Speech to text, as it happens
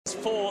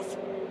fourth.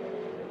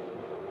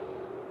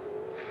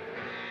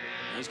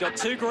 He's got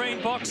 2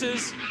 green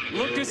boxes.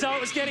 Looked as though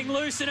it was getting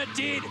loose, and it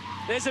did.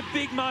 There's a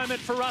big moment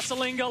for Russell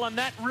Ingall, and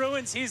that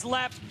ruins his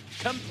lap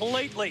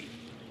completely.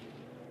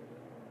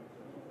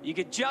 You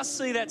could just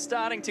see that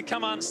starting to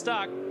come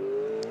unstuck.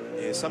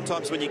 Yeah,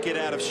 sometimes when you get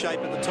out of shape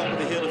at the top of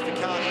the hill, if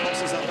the car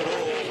crosses up at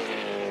all,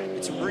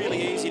 it's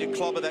really easy to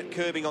clobber that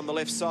curbing on the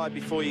left side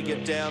before you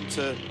get down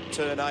to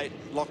turn 8,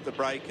 lock the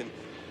brake, and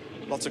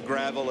lots of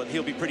gravel, and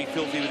he'll be pretty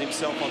filthy with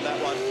himself on that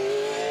one.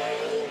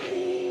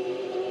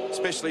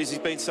 Especially as he's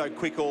been so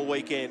quick all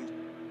weekend.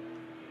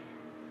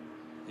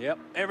 Yep,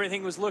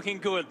 everything was looking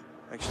good.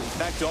 Actually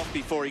backed off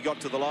before he got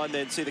to the line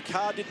then. See, the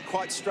car didn't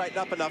quite straighten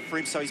up enough for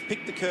him, so he's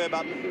picked the curb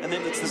up, and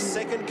then it's the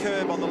second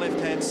curb on the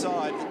left-hand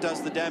side that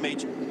does the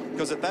damage,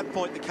 because at that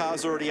point the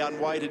car's already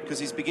unweighted because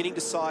he's beginning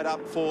to side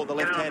up for the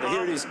left-hander.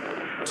 Here it is.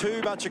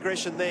 Too much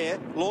aggression there.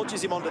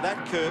 Launches him onto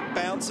that curb,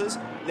 bounces.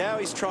 Now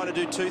he's trying to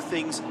do 2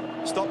 things.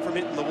 Stop from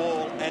hitting the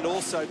wall and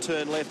also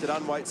turn left. It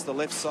unweights the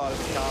left side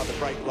of the car. The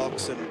brake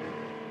locks and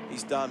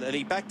he's done. And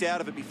he backed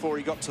out of it before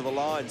he got to the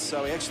line,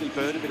 so he actually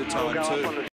burned a bit of time too.